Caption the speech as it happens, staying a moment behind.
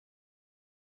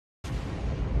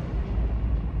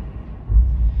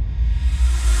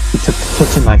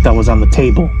missing knife that was on the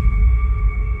table.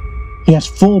 He has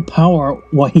full power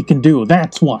what he can do,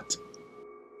 that's what.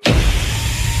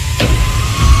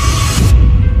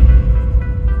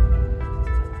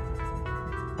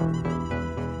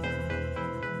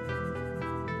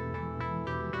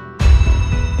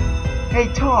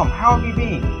 Hey Tom, how have you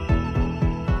been?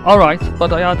 Alright,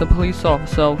 but I had a police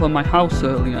officer over my house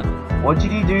earlier. What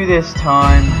did you do this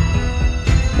time?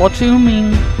 What do you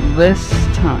mean, this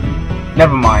time?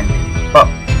 Never mind. But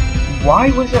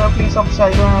why was there a police officer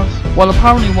at your house? Well,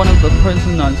 apparently one of the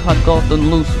prisoners had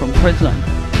gotten loose from prison.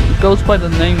 He goes by the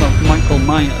name of Michael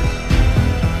Myers.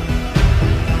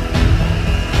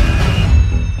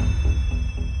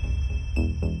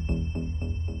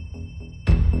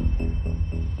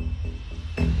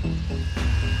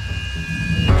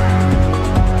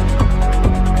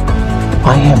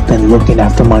 I have been looking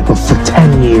after Michael for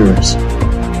 10 years,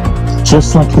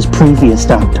 just like his previous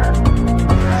doctor.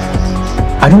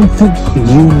 I don't think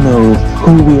you know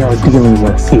who we are dealing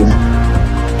with here.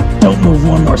 Don't move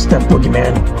one more step,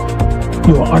 boogeyman.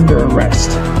 You are under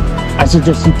arrest. I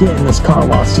suggest you get in this car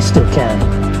whilst you still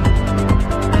can.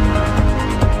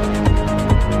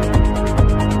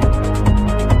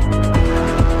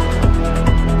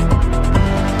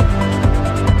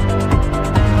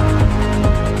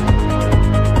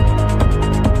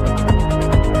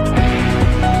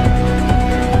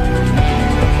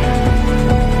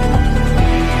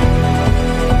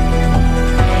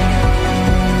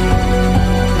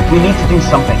 We need to do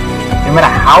something. No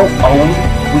matter how old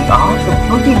we are, the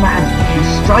boogeyman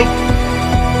will strike.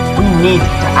 We need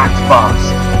to act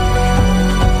fast.